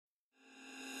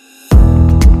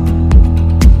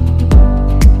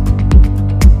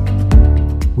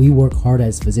We work hard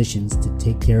as physicians to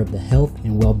take care of the health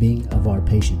and well-being of our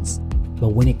patients. But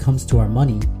when it comes to our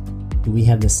money, do we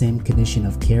have the same condition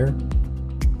of care?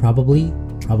 Probably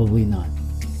not.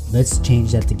 Let's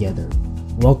change that together.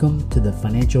 Welcome to the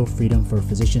Financial Freedom for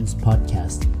Physicians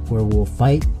podcast, where we'll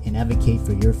fight and advocate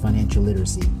for your financial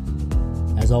literacy.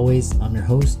 As always, I'm your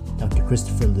host, Dr.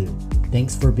 Christopher Liu.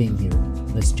 Thanks for being here.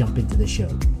 Let's jump into the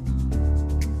show.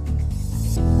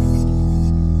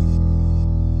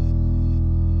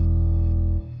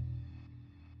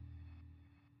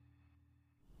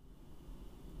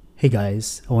 Hey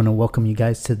guys, I want to welcome you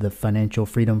guys to the Financial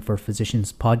Freedom for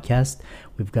Physicians podcast.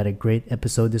 We've got a great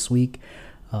episode this week.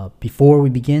 Before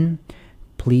we begin,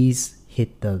 please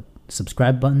hit the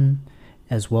subscribe button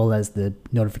as well as the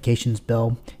notifications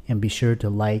bell, and be sure to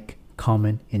like,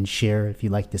 comment, and share if you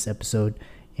like this episode.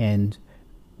 And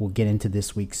we'll get into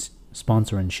this week's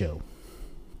sponsor and show.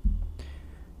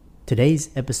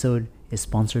 Today's episode is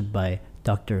sponsored by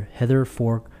Dr. Heather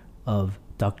Fork of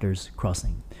Doctors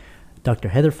Crossing. Dr.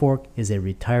 Heather Fork is a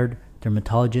retired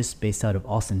dermatologist based out of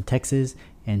Austin, Texas,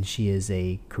 and she is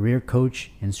a career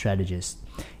coach and strategist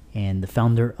and the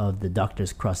founder of the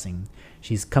Doctors Crossing.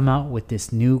 She's come out with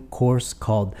this new course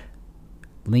called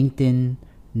LinkedIn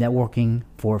Networking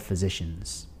for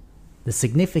Physicians. The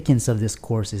significance of this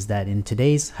course is that in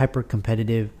today's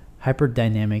hyper-competitive,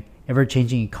 hyper-dynamic,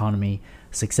 ever-changing economy,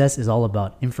 success is all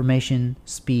about information,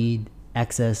 speed,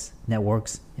 access,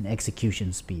 networks, and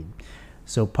execution speed.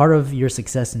 So part of your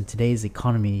success in today's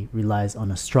economy relies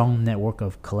on a strong network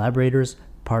of collaborators,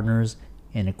 partners,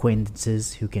 and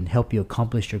acquaintances who can help you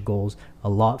accomplish your goals a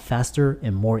lot faster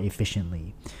and more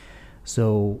efficiently.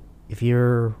 So if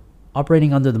you're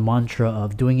operating under the mantra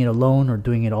of doing it alone or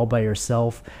doing it all by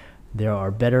yourself, there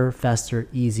are better, faster,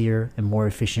 easier, and more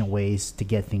efficient ways to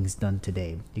get things done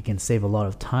today. You can save a lot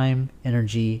of time,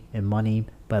 energy, and money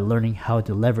by learning how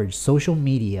to leverage social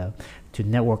media to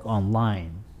network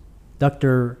online.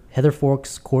 Dr. Heather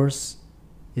Fork's course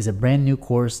is a brand new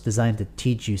course designed to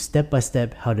teach you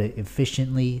step-by-step how to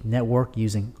efficiently network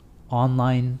using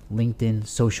online LinkedIn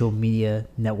social media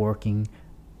networking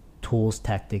tools,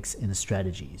 tactics, and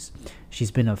strategies.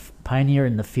 She's been a pioneer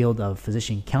in the field of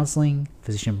physician counseling,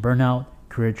 physician burnout,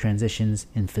 career transitions,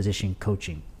 and physician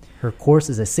coaching. Her course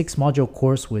is a 6-module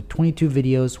course with 22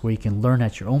 videos where you can learn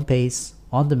at your own pace,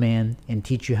 on demand, and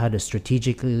teach you how to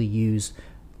strategically use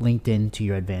LinkedIn to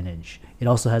your advantage. It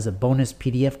also has a bonus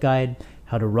PDF guide,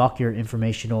 how to rock your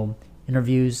informational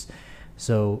interviews.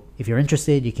 So if you're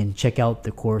interested, you can check out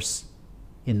the course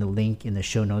in the link in the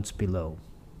show notes below.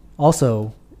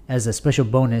 Also, as a special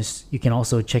bonus, you can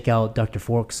also check out Dr.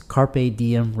 Fork's Carpe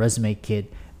Diem resume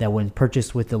kit that when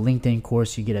purchased with the LinkedIn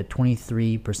course, you get a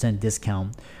 23%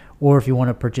 discount. Or if you want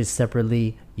to purchase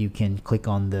separately, you can click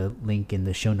on the link in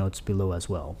the show notes below as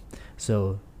well.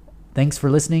 So thanks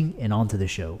for listening, and on to the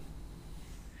show.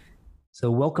 So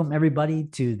welcome everybody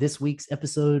to this week's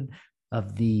episode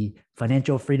of the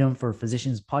Financial Freedom for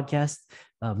Physicians podcast.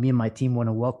 Me and my team want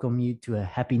to welcome you to a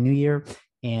happy new year.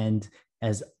 And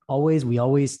as always, we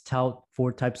always tout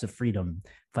 4 types of freedom: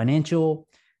 financial,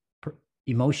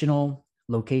 emotional,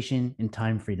 location, and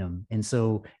time freedom. And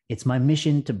so it's my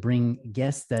mission to bring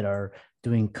guests that are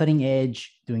doing cutting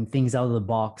edge, doing things out of the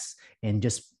box, and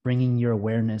just bringing your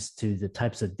awareness to the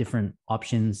types of different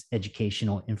options,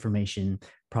 educational information,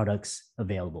 products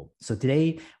available. So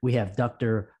today we have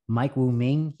Dr. Mike Wu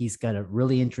Ming. He's got a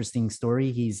really interesting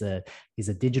story. He's a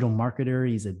digital marketer.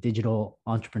 He's a digital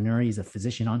entrepreneur. He's a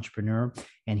physician entrepreneur,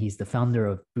 and he's the founder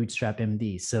of Bootstrap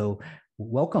MD. So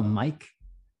welcome, Mike.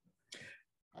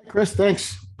 Hi, Chris.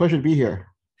 Thanks. Pleasure to be here.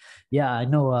 Yeah, I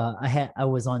know.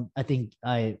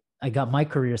 I got my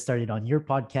career started on your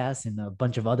podcast and a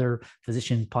bunch of other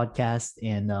physician podcasts.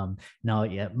 And now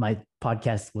my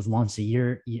podcast was launched a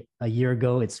year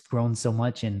ago. It's grown so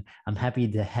much, and I'm happy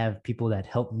to have people that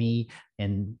help me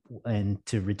and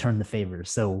to return the favor.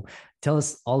 So tell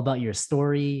us all about your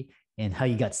story and how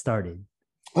you got started.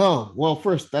 Oh, well,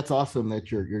 first, that's awesome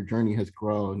that your journey has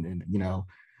grown,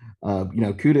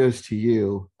 and kudos to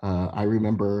you. I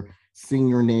remember seeing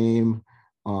your name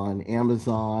on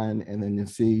Amazon, and then you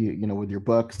see, with your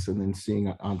books, and then seeing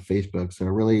on Facebook. So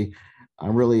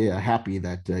I'm really happy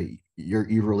that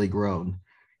you've really grown.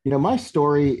 My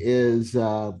story is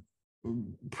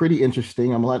pretty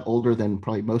interesting. I'm a lot older than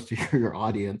probably most of your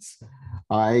audience.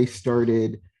 I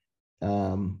started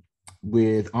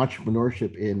with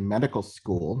entrepreneurship in medical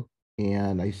school,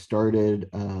 and I started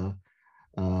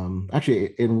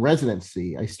actually in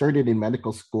residency. I started in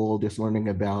medical school just learning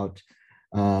about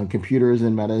computers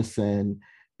in medicine,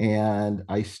 and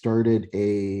I started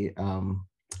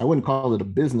I wouldn't call it a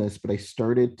business, but I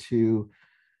started to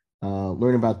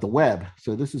learn about the web.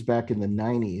 So this is back in the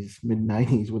 90s, mid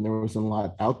 90s, when there wasn't a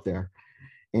lot out there.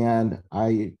 And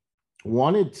I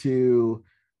wanted to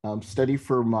study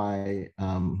for my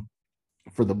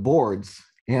for the boards,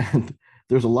 and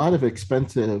there's a lot of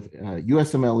expensive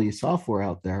USMLE software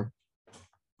out there.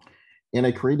 And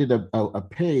I created a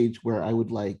page where I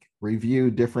would like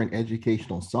review different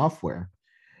educational software.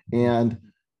 And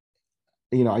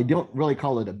I don't really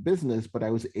call it a business, but I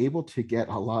was able to get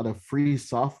a lot of free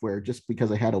software just because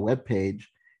I had a web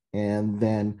page, and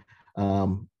then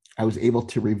I was able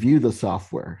to review the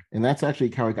software. And that's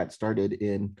actually how I got started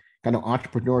in kind of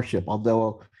entrepreneurship.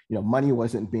 Although money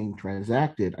wasn't being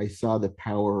transacted, I saw the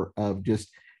power of just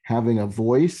having a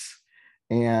voice.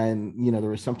 And there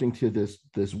was something to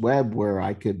this web where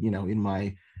I could, in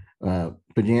my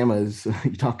pajamas,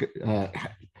 talk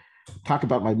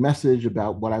about my message,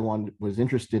 about what I was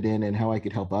interested in, and how I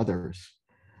could help others.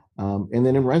 And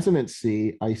then in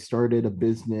residency, I started a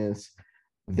business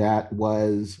that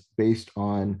was based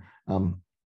on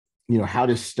how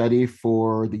to study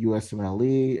for the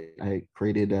USMLE. I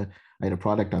had a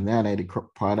product on that. I had a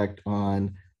product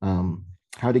on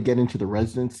how to get into the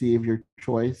residency of your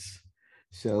choice.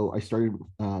 So I started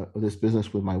this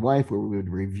business with my wife, where we would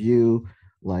review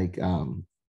like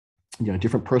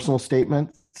different personal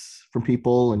statements from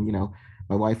people. And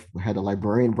my wife had a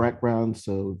librarian background,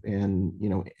 so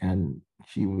and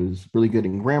she was really good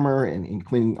in grammar and in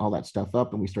cleaning all that stuff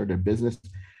up. And we started a business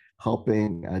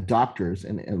helping doctors,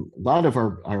 and a lot of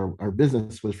our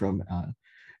business was from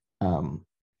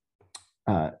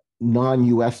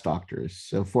non-US doctors,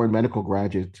 so foreign medical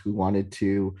graduates who wanted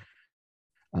to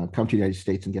come to the United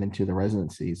States and get into the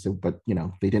residency. So, but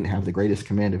they didn't have the greatest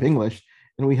command of English,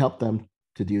 and we helped them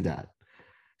to do that.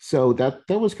 So that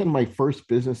was kind of my first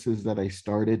businesses that I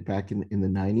started back in the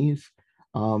 90s.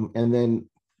 And then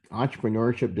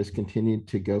entrepreneurship just continued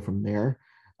to go from there.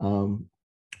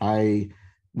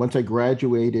 Once I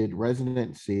graduated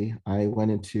residency, I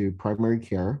went into primary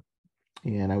care,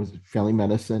 and I was family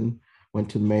medicine, went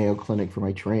to the Mayo Clinic for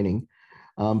my training.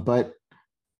 But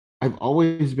I've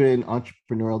always been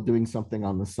entrepreneurial, doing something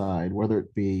on the side, whether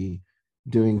it be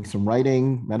doing some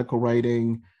writing, medical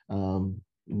writing,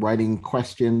 writing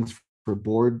questions for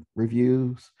board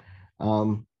reviews.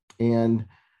 And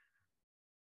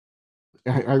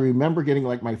I remember getting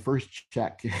like my first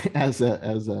check as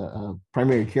a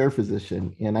primary care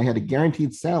physician, and I had a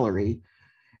guaranteed salary.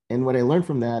 And what I learned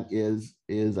from that is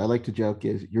I like to joke,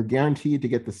 is you're guaranteed to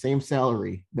get the same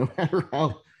salary no matter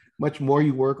how much more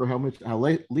you work or how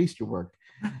least you work.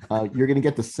 You're going to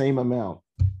get the same amount.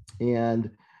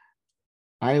 And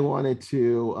I wanted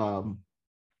to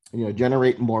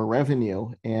generate more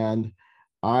revenue, and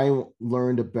I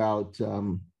learned about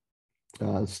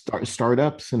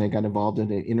startups, and I got involved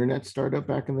in an internet startup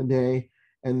back in the day,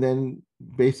 and then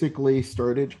basically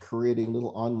started creating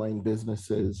little online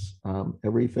businesses,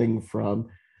 everything from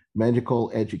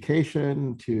medical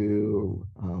education to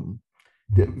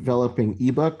developing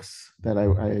ebooks that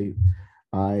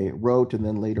I wrote, and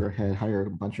then later had hired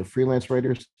a bunch of freelance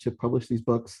writers to publish these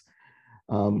books.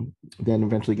 Then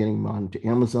eventually getting them onto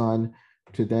Amazon,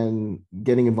 to then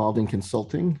getting involved in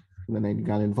consulting. And then I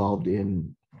got involved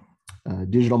in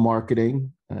digital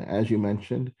marketing, as you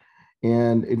mentioned,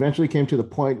 and eventually came to the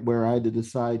point where I had to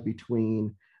decide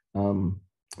between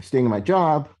staying in my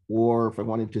job, or if I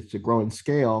wanted to grow and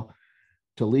scale,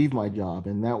 to leave my job.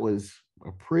 And that was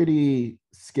a pretty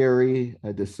scary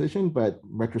decision, but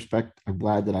in retrospect, I'm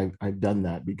glad that I've done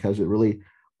that, because it really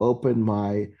opened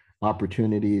my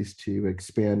opportunities to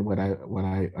expand what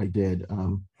I did.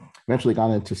 Eventually got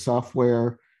into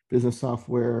software, business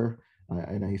software,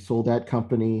 and I sold that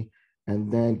company.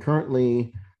 And then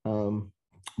currently,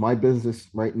 my business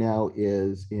right now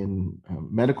is in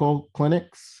medical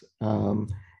clinics,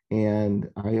 and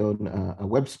I own a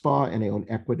web spa, and I own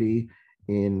equity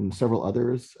in several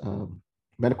others,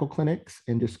 medical clinics,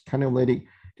 and just kind of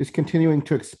just continuing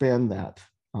to expand that.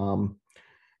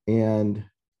 And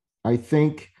I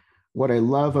think what I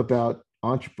love about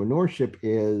entrepreneurship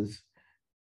is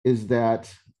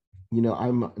that,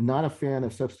 I'm not a fan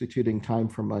of substituting time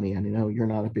for money. And I know you're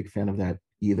not a big fan of that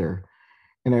either.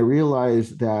 And I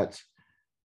realized that,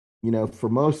 for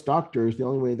most doctors, the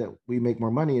only way that we make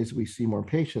more money is we see more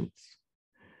patients.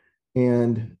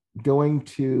 And going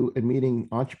to and meeting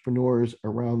entrepreneurs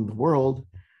around the world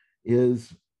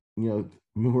is,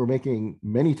 we're making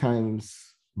many times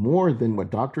more than what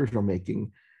doctors are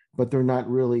making, but they're not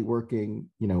really working,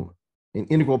 an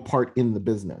integral part in the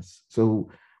business. So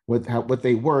what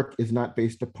they work is not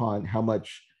based upon how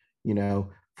much,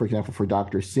 for example, for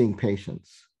doctors seeing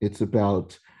patients. It's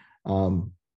about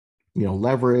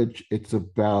leverage. It's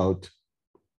about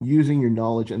using your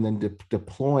knowledge and then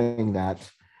deploying that.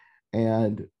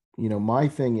 And my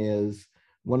thing is,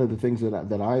 one of the things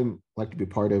that I like to be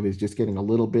part of is just getting a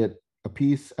little bit a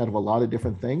piece out of a lot of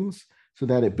different things so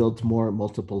that it builds more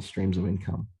multiple streams of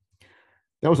income.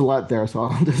 That was a lot there, so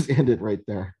I'll just end it right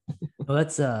there. Well,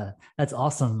 that's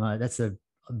awesome. That's a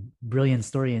brilliant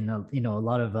story, and a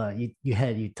lot of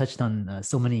you touched on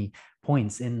so many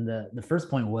points. And the first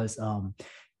point was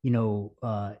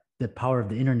the power of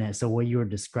the internet. So what you were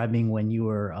describing when you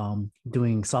were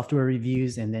doing software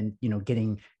reviews and then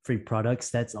getting free products,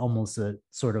 that's almost a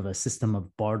sort of a system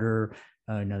of barter,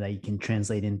 that you can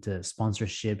translate into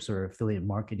sponsorships or affiliate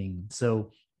marketing.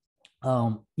 So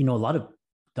a lot of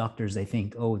doctors, they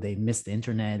think, oh, they miss the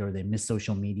internet or they miss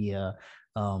social media.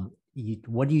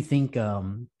 What do you think?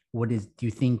 Do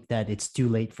you think that it's too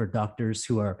late for doctors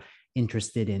who are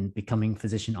interested in becoming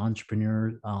physician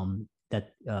entrepreneurs,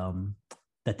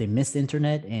 that they miss the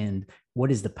internet, and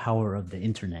what is the power of the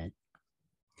internet?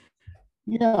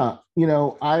 Yeah,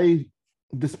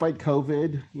 despite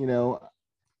COVID,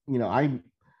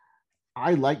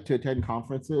 I like to attend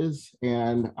conferences,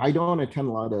 and I don't attend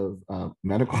a lot of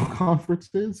medical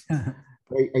conferences.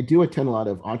 I do attend a lot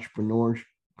of entrepreneur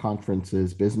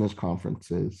conferences, business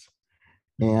conferences,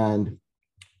 and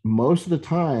most of the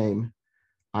time,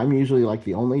 I'm usually like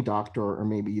the only doctor, or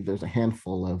maybe there's a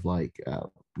handful of like,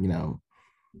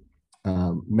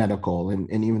 medical,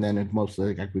 and even then, it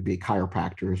mostly like would be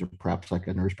chiropractors or perhaps like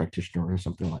a nurse practitioner or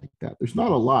something like that. There's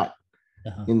not a lot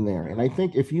in there, and I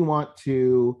think if you want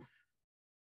to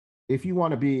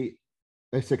be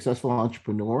a successful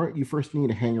entrepreneur, you first need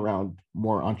to hang around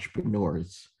more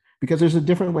entrepreneurs because there's a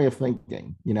different way of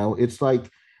thinking. It's like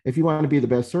if you want to be the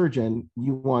best surgeon,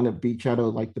 you want to be shadow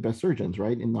like the best surgeons,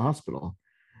 right, in the hospital.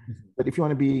 But if you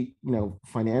want to be,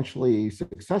 financially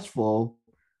successful,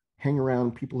 hang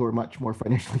around people who are much more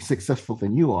financially successful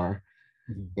than you are.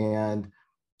 And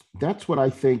that's what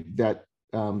I think that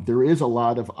there is a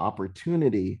lot of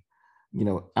opportunity,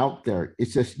 out there.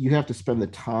 It's just you have to spend the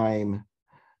time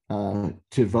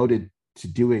devoted to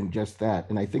doing just that.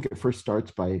 And I think it first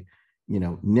starts by,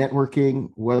 networking,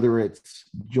 whether it's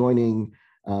joining,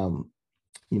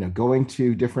 going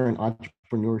to different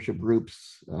entrepreneurship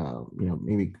groups,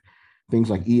 maybe things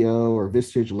like EO or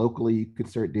Vistage locally you could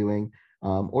start doing,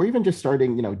 or even just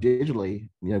starting, digitally,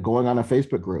 going on a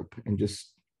Facebook group and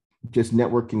just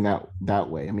networking that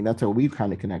way. I mean, that's how we've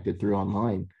kind of connected through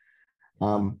online.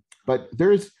 But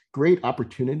there's great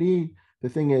opportunity. The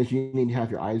thing is, you need to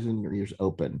have your eyes and your ears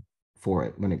open for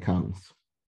it when it comes.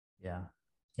 Yeah,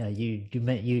 yeah.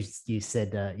 You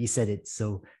said it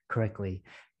so correctly.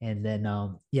 And then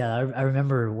yeah, I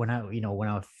remember when I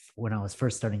was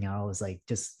first starting out, I was like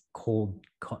just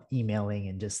emailing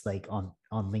and just like on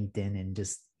LinkedIn and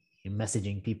just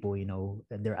messaging people,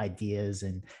 their ideas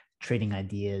and trading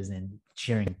ideas and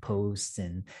sharing posts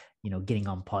and getting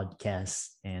on podcasts.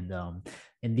 And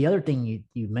the other thing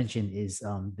you mentioned is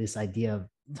this idea of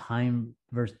time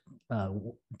versus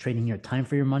trading your time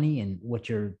for your money, and what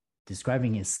you're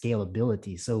describing is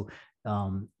scalability. So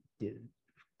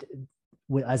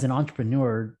as an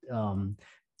entrepreneur,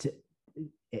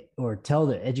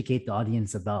 to educate the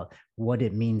audience about what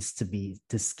it means to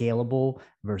scalable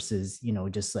versus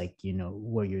just like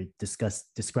where you're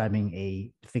describing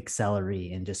a fixed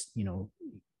salary and just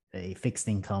a fixed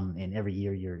income, and every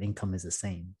year your income is the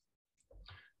same.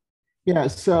 Yeah,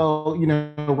 so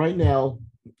right now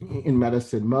in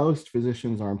medicine, most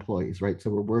physicians are employees, right? So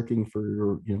we're working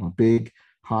for a big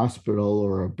hospital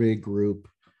or a big group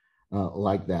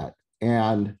like that,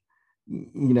 and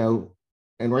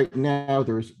and right now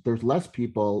there's less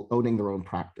people owning their own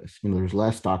practice. There's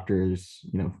less doctors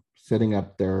setting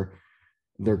up their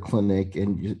clinic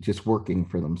and just working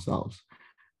for themselves.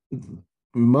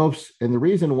 And the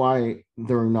reason why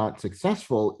they're not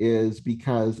successful is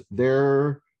because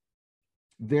they're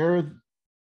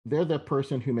the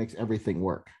person who makes everything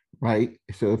work, right?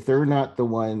 So if they're not the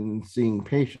one seeing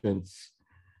patients,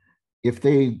 if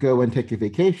they go and take a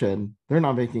vacation, they're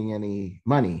not making any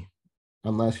money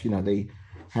unless they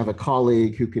have a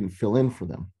colleague who can fill in for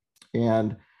them.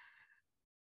 And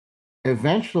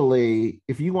eventually,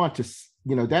 if you want to,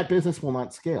 that business will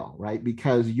not scale, right?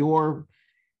 Because your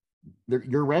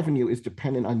revenue is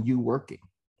dependent on you working.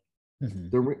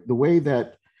 The way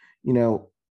that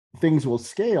things will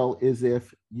scale is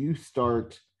if you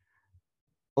start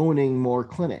owning more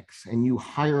clinics and you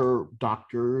hire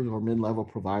doctors or mid-level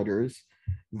providers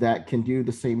that can do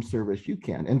the same service you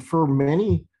can. And for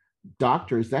many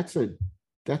doctors, that's a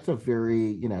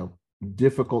very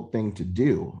difficult thing to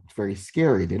do. It's very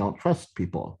scary. They don't trust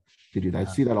people to do that.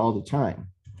 I see that all the time.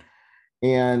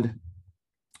 And,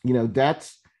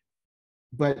 that's,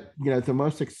 but, the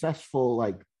most successful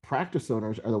like practice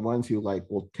owners are the ones who like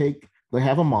they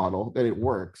have a model that it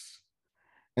works,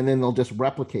 and then they'll just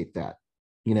replicate that,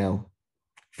 you know,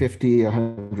 50,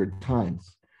 100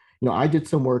 times. I did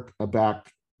some work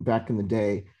back in the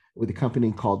day with a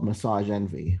company called Massage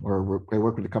Envy, or I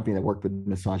worked with a company that worked with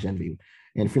Massage Envy.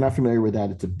 And if you're not familiar with that,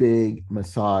 it's a big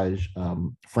massage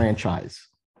franchise.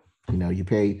 You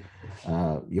pay,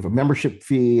 you have a membership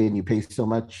fee, and you pay so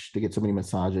much to get so many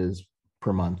massages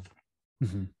per month.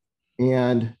 Mm-hmm.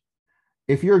 And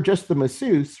if you're just the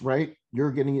masseuse, right,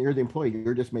 you're the employee,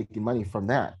 you're just making money from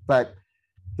that. But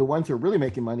the ones who are really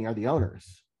making money are the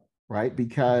owners, right?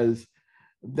 Because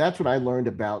that's what I learned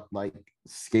about like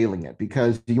scaling it,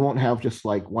 because you won't have just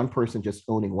like one person just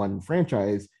owning one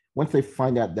franchise. Once they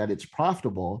find out that it's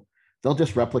profitable, they'll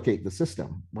just replicate the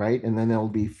system, right? And then there'll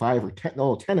be 5 or 10,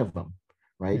 no, 10 of them,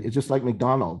 right? Mm-hmm. It's just like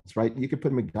McDonald's, right? You could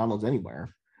put McDonald's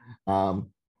anywhere.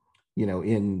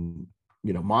 In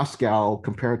Moscow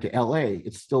compared to LA,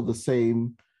 it's still the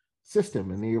same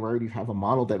system, and they already have a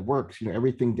model that works.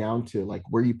 Everything down to like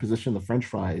where you position the French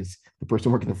fries, the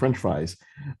person working the French fries.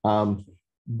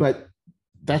 But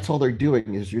that's all they're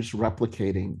doing, is you're just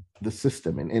replicating the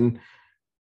system. And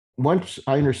once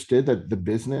I understood that the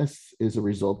business is a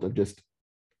result of just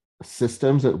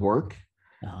systems at work,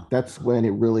 that's when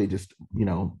it really just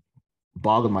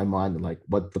boggled my mind, like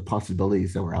what the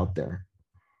possibilities that were out there.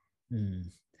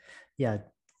 Yeah.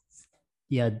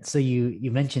 So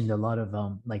you mentioned a lot of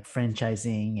like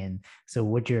franchising, and so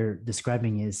what you're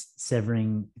describing is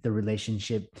severing the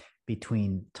relationship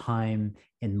between time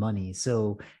and money.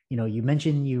 So you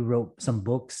mentioned you wrote some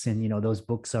books, and those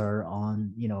books are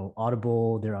on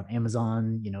Audible, they're on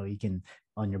Amazon. You can,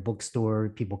 on your bookstore,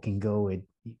 people can go. It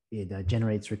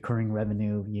generates recurring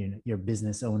revenue. You're a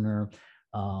business owner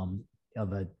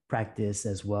of a practice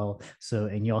as well. So,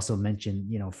 and you also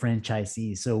mentioned,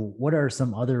 franchisees. So what are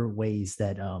some other ways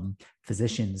that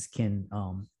physicians can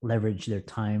leverage their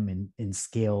time and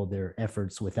scale their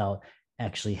efforts without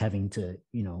actually having to,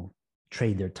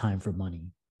 trade their time for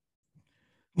money?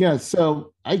 Yeah,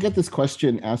 so I get this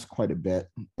question asked quite a bit,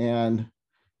 and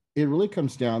it really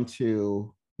comes down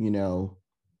to,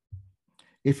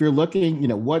 if you're looking,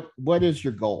 what is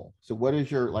your goal? So what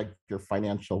is your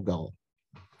financial goal?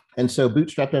 And so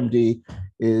Bootstrap MD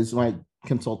is my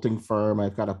consulting firm.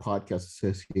 I've got a podcast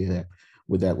associated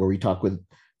with that where we talk with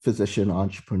physician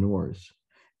entrepreneurs.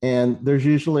 And we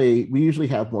usually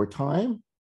have more time,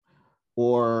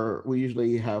 or we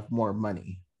usually have more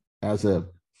money as a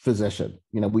physician.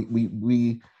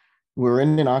 We're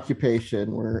in an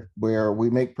occupation where we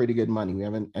make pretty good money. We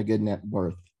have a good net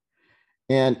worth.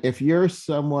 And if you're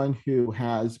someone who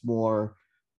has more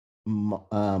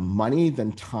money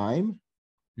than time,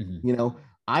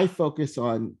 I focus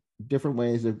on different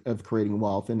ways of creating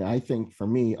wealth. And I think for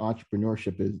me,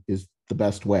 entrepreneurship is the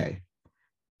best way.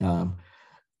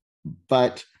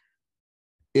 But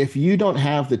if you don't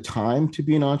have the time to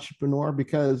be an entrepreneur,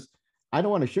 because I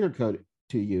don't want to sugarcoat it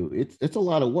to you, it's a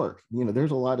lot of work.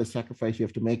 There's a lot of sacrifice you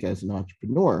have to make as an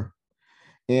entrepreneur.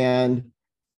 And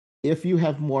if you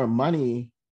have more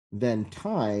money than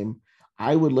time,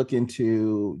 I would look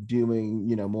into doing,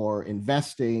 more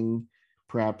investing,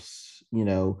 perhaps,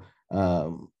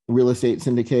 real estate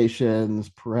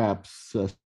syndications, perhaps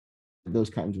those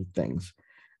kinds of things.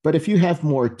 But if you have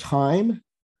more time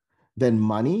than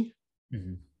money,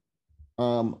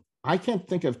 I can't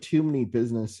think of too many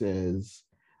businesses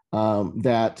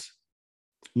that,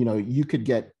 you could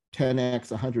get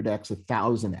 10x, 100x,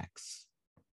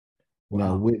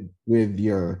 1000x, with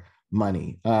your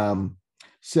money.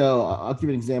 So I'll give you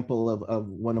an example of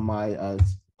one of my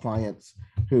clients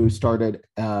who started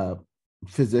a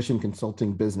physician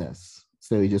consulting business.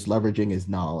 So he's just leveraging his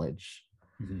knowledge.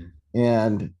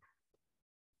 And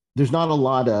there's not a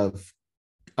lot of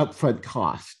upfront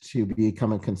cost to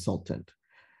become a consultant,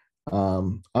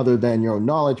 other than your own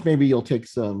knowledge. Maybe you'll take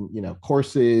some,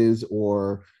 courses,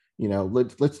 or,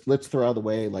 let's throw out of the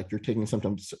way, like you're taking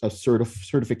sometimes a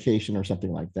certification or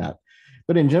something like that.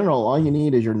 But in general, all you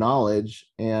need is your knowledge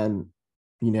and,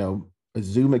 a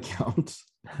Zoom account,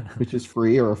 which is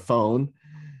free, or a phone,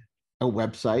 a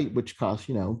website, which costs,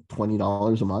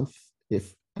 $20 a month,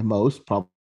 if at most, probably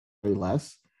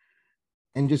less.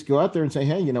 And just go out there and say,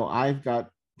 hey, I've got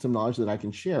some knowledge that I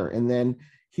can share. And then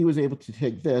he was able to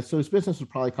take this. So his business would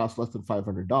probably cost less than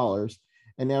 $500.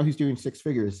 And now he's doing 6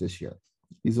 figures this year.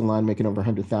 He's in line making over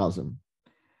 100,000.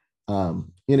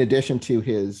 In addition to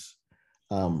his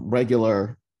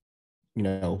regular,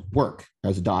 work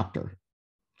as a doctor.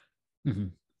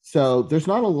 So there's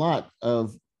not a lot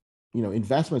of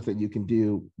investments that you can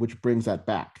do, which brings that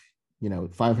back,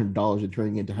 $500 and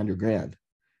turning into 100 grand.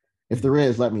 If there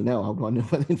is, let me know. I want to know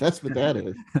what investment that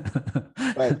is.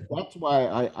 But that's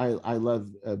why I love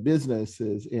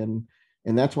businesses, and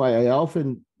that's why I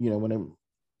often, when I'm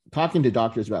talking to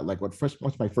doctors about like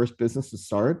what's my first business to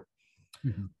start,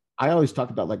 Mhm. I always talk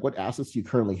about like what assets you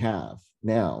currently have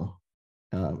now.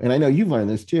 And I know you've learned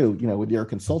this too, with your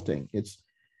consulting. It's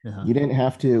Uh-huh. you didn't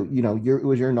have to, it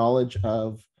was your knowledge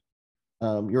of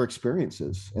your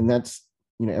experiences, and that's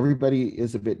everybody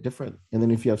is a bit different. And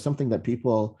then if you have something that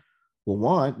people will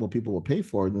want, well, people will pay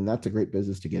for, then that's a great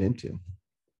business to get into.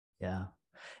 Yeah.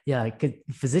 Yeah, 'cause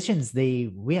physicians,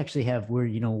 we actually have, we're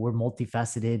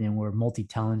multifaceted and we're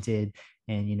multi-talented.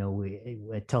 And,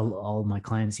 I tell all my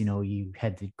clients, you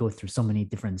had to go through so many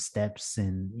different steps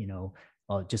and,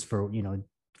 just for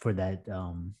that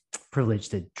privilege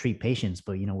to treat patients.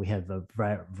 But, we have a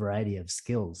variety of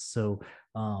skills. So,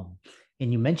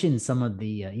 and you mentioned some of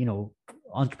the,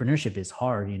 entrepreneurship is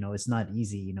hard. It's not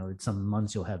easy. Some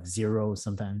months you'll have zero,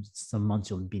 sometimes some months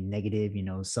you'll be negative.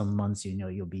 Some months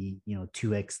you'll be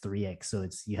 2x 3x. So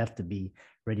you have to be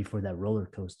ready for that roller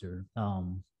coaster.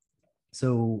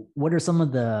 So what are some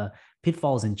of the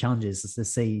pitfalls and challenges?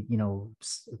 Let's say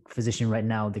physician right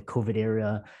now, the COVID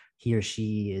era, he or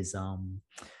she is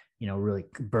really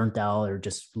burnt out or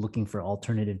just looking for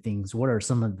alternative things. What are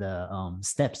some of the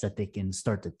steps that they can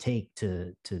start to take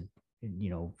to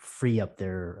free up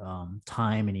their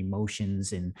time and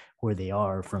emotions and where they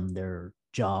are from their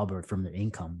job or from their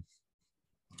income?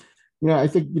 I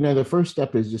think the first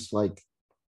step is just like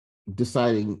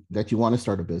deciding that you want to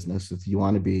start a business, if you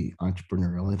want to be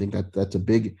entrepreneurial. I think that's a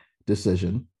big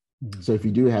decision. Mhm. So if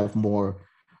you do have more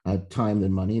time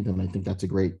than money, then I think that's a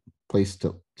great place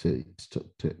to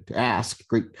ask.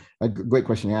 A great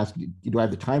question to ask. Do I have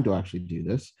the time to actually do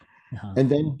this? Uh-huh. And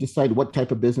then decide what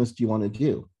type of business do you want to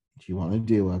do. Do you want to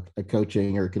do a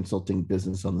coaching or a consulting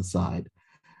business on the side?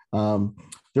 Um,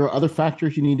 there are other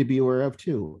factors you need to be aware of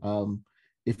too.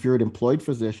 If you're an employed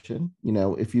physician,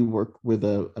 if you work with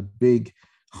a big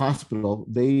hospital,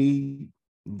 they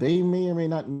may or may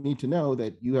not need to know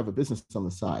that you have a business on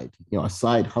the side, a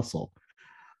side hustle.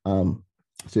 Um,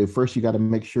 so first, you got to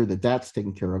make sure that that's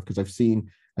taken care of, because I've seen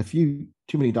a few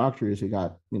too many doctors who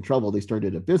got in trouble. They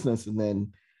started a business and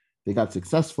then they got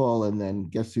successful, and then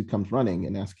guess who comes running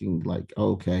and asking like,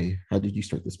 oh, okay, how did you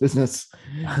start this business?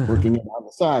 Working on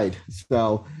the side.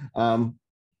 So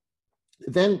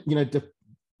then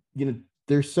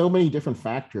there's so many different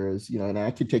factors, and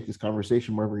I could take this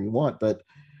conversation wherever you want, but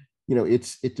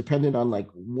it's dependent on like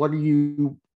what do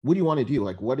you want to do,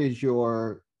 like what is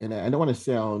your, and I don't want to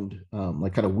sound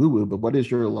like kind of woo woo, but what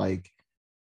is your like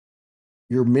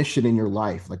your mission in your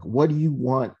life? Like what do you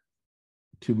want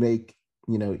to make,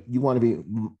 you want to be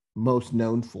most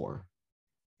known for,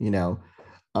 you know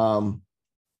um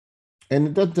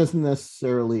and that doesn't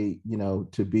necessarily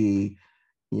to be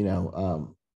you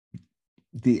know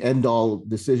the end all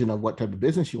decision of what type of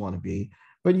business you want to be,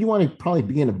 but you want to probably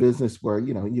be in a business where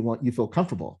you feel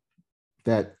comfortable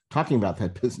that talking about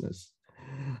that business.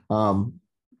 um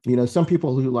some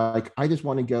people who like, I just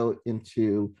want to go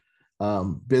into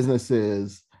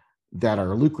businesses that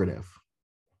are lucrative.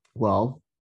 Well,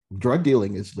 drug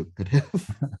dealing is lucrative,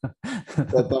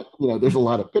 but there's a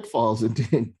lot of pitfalls into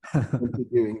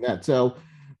doing that. So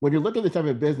when you're looking at the type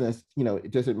of business,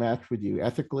 does it match with you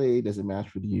ethically? Does it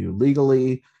match with you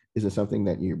legally? Is it something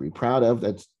that you'd be proud of?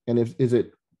 Is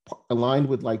it aligned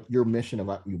with like your mission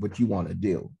about what you want to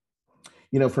do?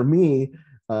 For me,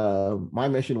 my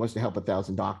mission was to help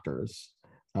 1,000 doctors,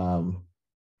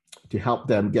 to help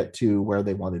them get to where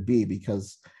they want to be,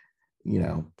 because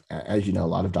as you know,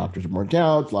 a lot of doctors are burnt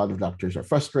out, a lot of doctors are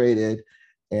frustrated,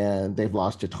 and they've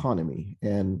lost autonomy.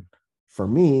 And for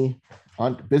me,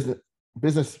 on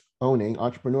business owning,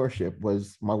 entrepreneurship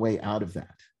was my way out of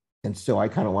that. And so I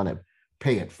kind of want to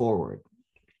pay it forward,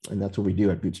 and that's what we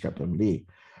do at Bootstrap MD.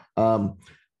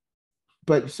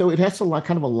 But so it has to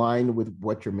kind of align with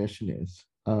what your mission is.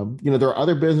 There are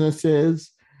other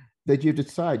businesses that you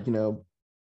decide.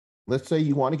 Let's say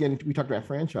you want to get into. We talked about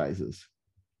franchises.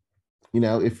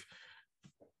 If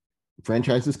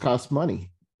franchises cost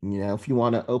money, if you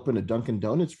want to open a Dunkin'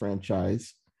 Donuts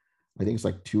franchise, I think it's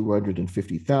like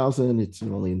 250,000. It's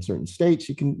only in certain states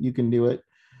you can do it.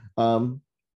 And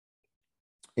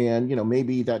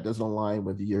maybe that doesn't align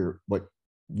with what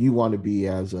you want to be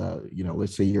as a,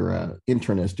 let's say you're a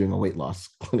internist doing a weight loss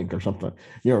clinic or something.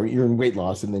 You're in weight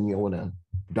loss, and then you want to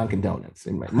Dunkin' Donuts,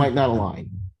 and it might not align.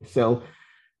 So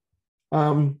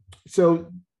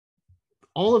so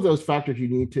all of those factors you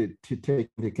need to take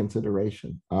into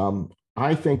consideration.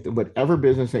 I think that whatever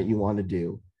business that you want to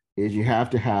do is you have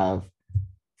to have,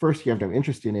 first you have to have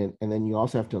interest in it, and then you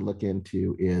also have to look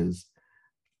into is,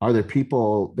 are there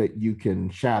people that you can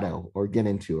shadow or get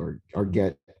into or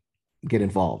get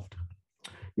involved?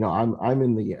 You know, I'm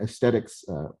in the aesthetics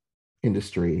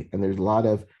industry, and there's a lot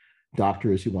of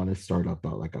doctors who want to start up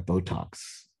like a Botox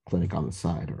clinic on the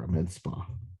side or a med spa.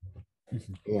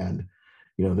 And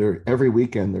you know, there every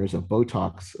weekend there's a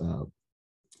Botox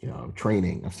you know,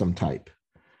 training of some type,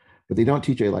 but they don't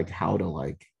teach you like how to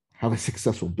like have a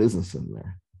successful business in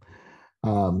there.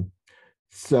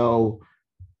 So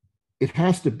it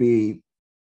has to be,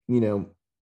 you know,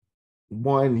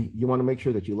 one, you want to make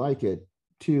sure that you like it.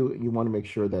 Two, you want to make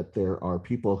sure that there are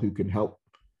people who can help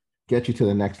get you to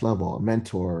the next level, a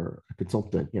mentor, a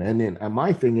consultant, you know. And then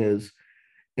my thing is,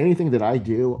 anything that I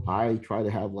do, I try to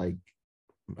have like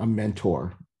a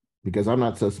mentor, because I'm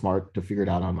not so smart to figure it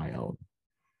out on my own.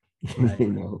 Right.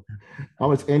 You know,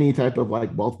 almost any type of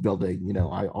like wealth building, you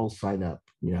know, I'll sign up,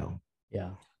 you know,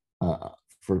 Yeah. uh,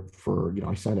 for you know,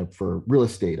 I signed up for real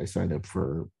estate, I signed up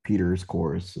for Peter's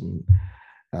course, and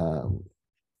um,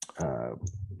 uh,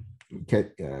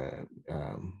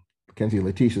 Kenzie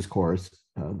Letitia's course,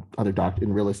 other doc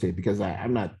in real estate, because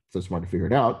I'm not so smart to figure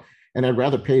it out, and I'd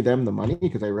rather pay them the money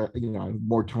because you know, I have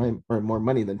more time or more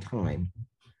money than time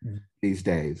these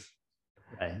days.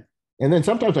 Right. And then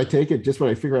sometimes I take it just when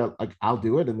I figure out like I'll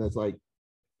do it, and it's like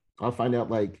I'll find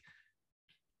out like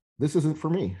this isn't for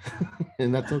me,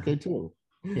 and that's okay too.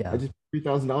 I Yeah. just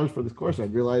 $3,000 for this course. I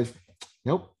realized,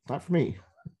 nope, not for me.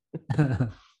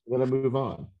 I'm gonna move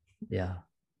on. Yeah.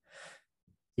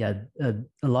 Yeah,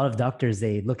 a lot of doctors,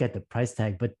 they look at the price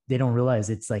tag, but they don't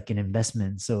realize it's like an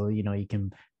investment. So you know, you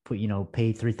can put, you know,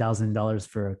 pay $3,000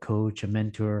 for a coach, a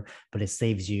mentor, but it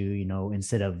saves you, you know,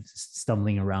 instead of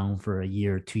stumbling around for a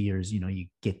year, 2 years, you know, you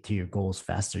get to your goals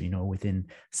faster, you know, within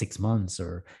 6 months.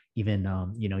 Or even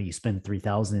you know, you spend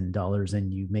 $3,000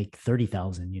 and you make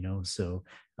 30,000, you know. So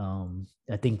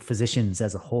I think physicians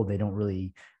as a whole, they don't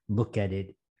really look at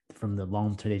it from the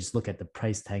long term. They just look at the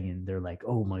price tag and they're like,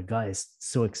 oh my god, it's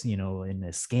so you know, in a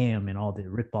scam and all the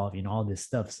rip off, you know, all this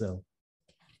stuff. So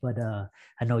but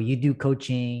I know you do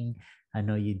coaching. I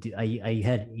know you do. I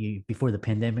had you before the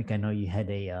pandemic. I know you had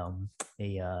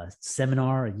a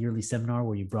seminar, a yearly seminar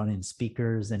where you brought in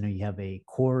speakers. I know you have a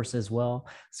course as well.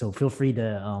 So feel free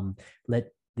to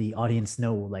let the audience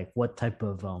know like what type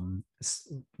of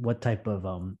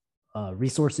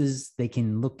resources they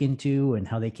can look into and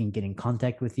how they can get in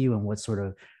contact with you and what sort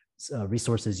of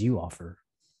resources you offer.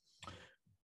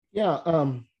 Yeah,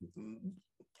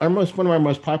 one of our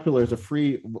most popular is a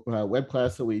free web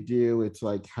class that we do. It's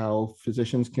like how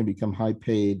physicians can become high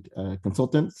paid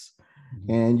consultants.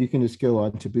 Mm-hmm. And you can just go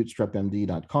on to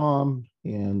bootstrapmd.com,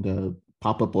 and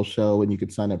pop up will show, and you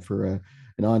can sign up for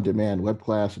an on demand web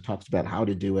class. It talks about how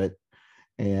to do it,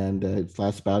 and it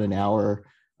lasts about an hour.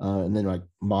 And then like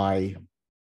my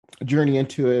journey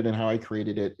into it and how I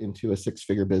created it into a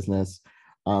 6-figure business.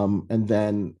 And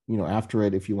then, you know, after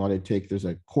it, if you want to take, there's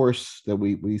a course that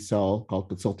we sell called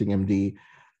Consulting MD,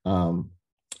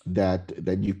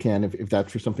 that you can, if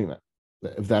that's for something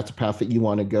if that's a path that you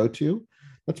want to go to.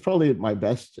 That's probably my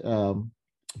best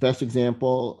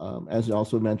example. As I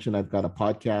also mentioned, I've got a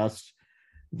podcast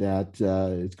that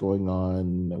is going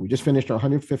on. We just finished our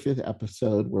 150th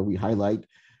episode where we highlight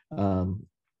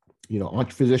you know,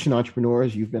 physician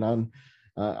entrepreneurs. You've been on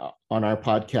our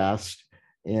podcast,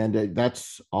 and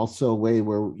that's also a way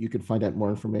where you can find out more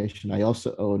information. I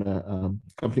also own a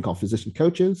company called Physician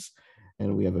Coaches,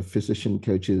 and we have a physician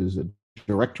coaches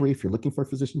directory. If you're looking for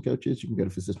physician coaches, you can go to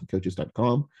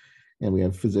physiciancoaches.com, and we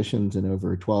have physicians in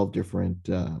over 12 different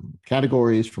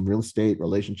categories, from real estate,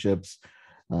 relationships,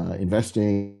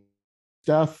 investing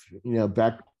stuff. You know,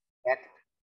 back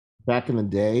in the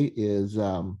day is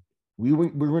we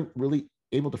weren't really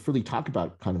able to freely talk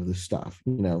about kind of this stuff.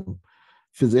 You know,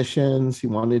 physicians who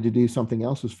wanted to do something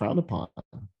else was frowned upon.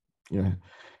 You know,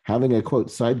 having a quote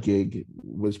side gig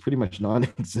was pretty much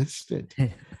non-existent.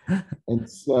 And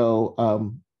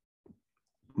so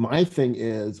my thing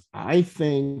is, I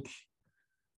think,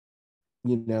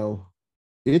 you know,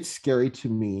 it's scary to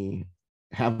me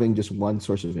having just one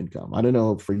source of income. I don't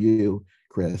know for you,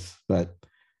 Chris, but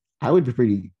I would be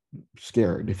pretty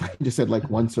scared if I just had like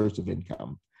one source of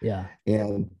income. Yeah.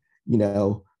 And, you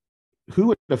know, who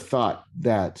would have thought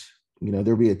that, you know,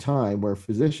 there'd be a time where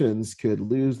physicians could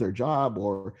lose their job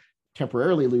or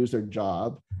temporarily lose their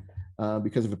job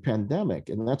because of a pandemic.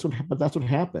 And that's what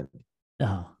happened.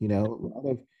 Uh-huh. You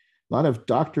know, a lot of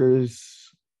doctors,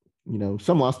 you know,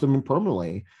 some lost them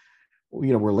permanently,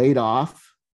 you know, were laid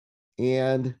off.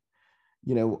 And,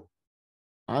 you know,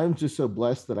 I'm just so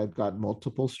blessed that I've got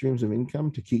multiple streams of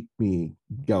income to keep me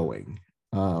going.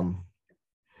 Um,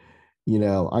 we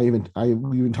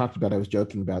even talked about, I was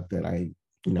joking about that. I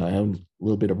own a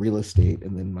little bit of real estate,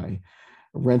 and then my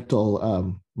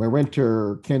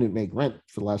renter can't make rent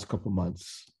for the last couple of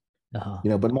months,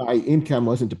 Uh-huh. but my income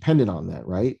wasn't dependent on that,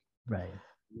 right? Right.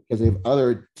 Because they have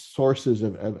other sources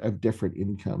of different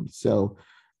income. So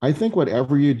I think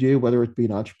whatever you do, whether it be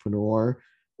an entrepreneur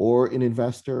or an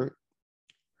investor,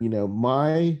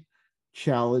 my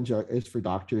challenge is for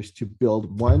doctors to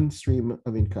build one stream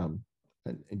of income,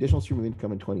 an additional stream of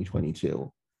income in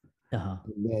 2022, Uh-huh.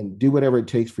 and then do whatever it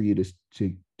takes for you to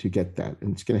get that.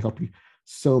 And it's going to help you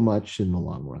so much in the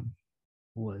long run.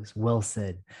 Was well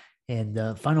said. And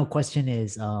the final question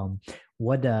is, how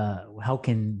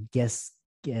can guests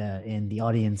in the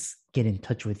audience get in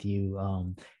touch with you?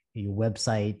 Your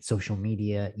website, social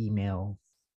media, email.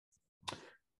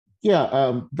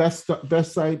 Yeah, best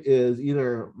site is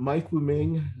either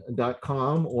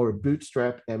mikewuming.com or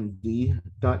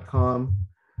bootstrapmd.com.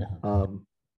 Um,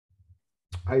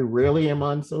 I rarely am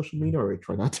on social media, or I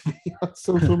try not to be on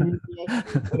social media.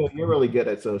 You're really good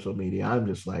at social media. I'm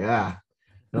just like, I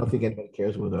don't think anybody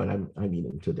cares whether I'm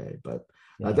eating today. But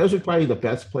those are probably the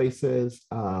best places.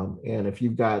 And if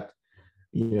you've got,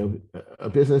 a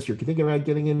business you're thinking about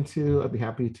getting into, I'd be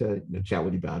happy to chat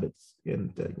with you about it,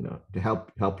 and to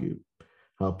help you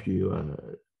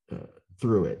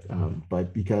through it.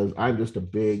 But because I'm just a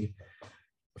big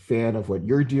fan of what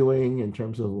you're doing in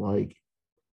terms of like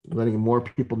letting more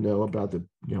people know about the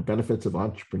benefits of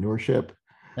entrepreneurship.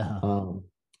 Uh-huh.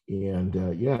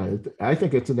 I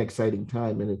think it's an exciting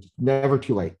time, and it's never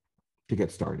too late to get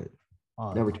started.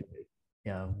 Never too late.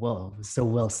 Yeah, well, so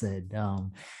well said. All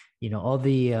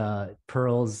the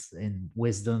pearls and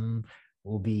wisdom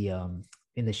will be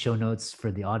in the show notes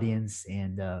for the audience.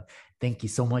 And thank you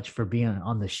so much for being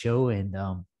on the show. And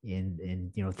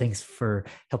thanks for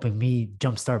helping me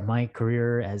jumpstart my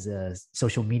career as a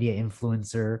social media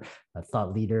influencer, a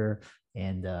thought leader.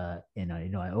 And I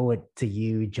owe it to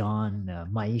you, John,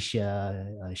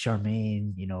 Maisha,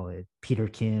 Charmaine, Peter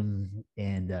Kim,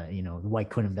 and the White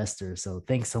Coat Investor. So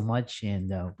thanks so much,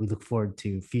 and we look forward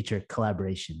to future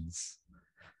collaborations.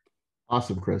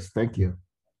 Awesome, Chris. Thank you.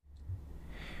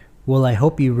 Well, I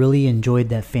hope you really enjoyed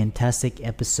that fantastic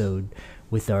episode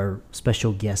with our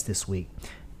special guest this week.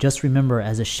 Just remember,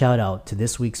 as a shout out to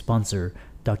this week's sponsor,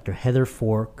 Dr. Heather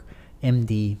Fork,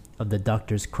 MD of the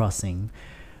Doctor's Crossing,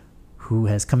 who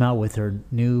has come out with her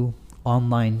new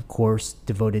online course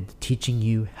devoted to teaching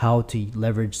you how to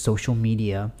leverage social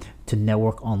media to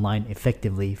network online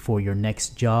effectively for your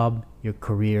next job, your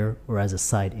career, or as a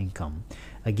side income.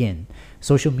 Again,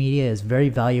 social media is very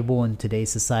valuable in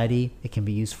today's society. It can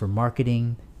be used for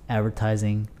marketing,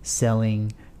 advertising,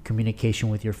 selling, communication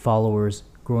with your followers,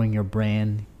 growing your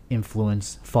brand,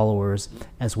 influence, followers,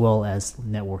 as well as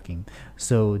networking.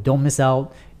 So don't miss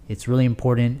out. It's really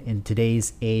important in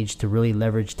today's age to really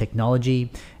leverage technology,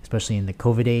 especially in the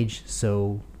COVID age.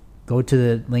 So go to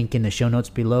the link in the show notes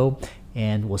below,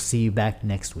 and we'll see you back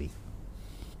next week.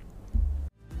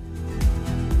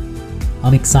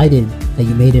 I'm excited that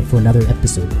you made it for another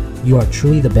episode. You are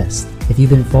truly the best. If you've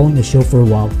been following the show for a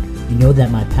while, you know that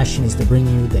my passion is to bring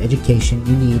you the education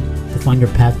you need to find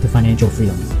your path to financial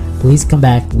freedom. Please come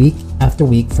back week after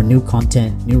week for new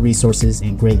content, new resources,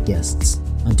 and great guests.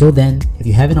 Until then, if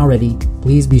you haven't already,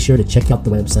 please be sure to check out the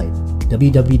website,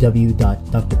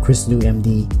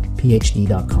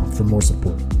 www.drchrislewmdphd.com, for more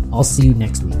support. I'll see you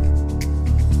next week.